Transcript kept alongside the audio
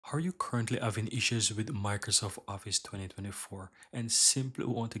Are you currently having issues with Microsoft Office 2024 and simply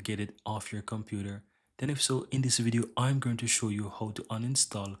want to get it off your computer? Then if so, in this video, I'm going to show you how to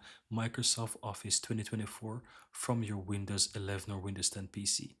uninstall Microsoft Office 2024 from your Windows 11 or Windows 10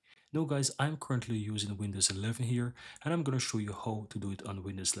 PC. Now guys, I'm currently using Windows 11 here and I'm going to show you how to do it on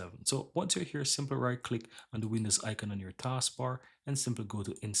Windows 11. So once you're here, simply right click on the Windows icon on your taskbar and simply go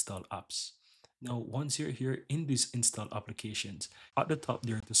to Install Apps. Now, once you're here in these install applications, at the top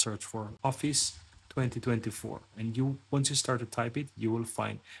there to search for Office 2024. And once you start to type it, you will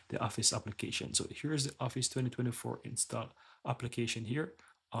find the Office application. So here's the Office 2024 install application here.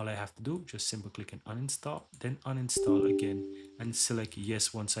 All I have to do, just simply click on uninstall, then uninstall again and select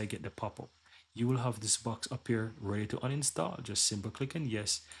yes once I get the pop-up. You will have this box appear ready to uninstall. Just simply click on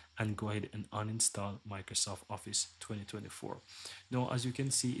yes and go ahead and uninstall Microsoft Office 2024. Now, as you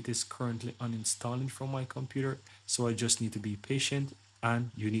can see, it is currently uninstalling from my computer, so I just need to be patient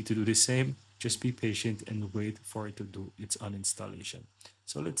and you need to do the same. Just be patient and wait for it to do its uninstallation.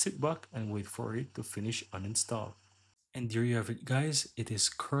 So let's sit back and wait for it to finish uninstall. And there you have it guys, it is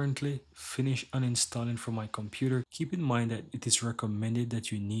currently finished uninstalling from my computer. Keep in mind that it is recommended that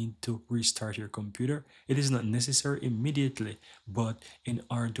you need to restart your computer. It is not necessary immediately, but in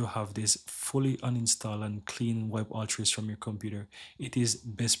order to have this fully uninstall and clean wipe all trace from your computer, it is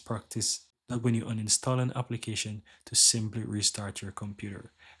best practice that when you uninstall an application to simply restart your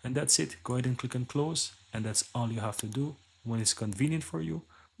computer. And that's it. Go ahead and click on close, and that's all you have to do. When it's convenient for you,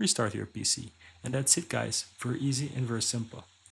 restart your PC. And that's it guys, very easy and very simple.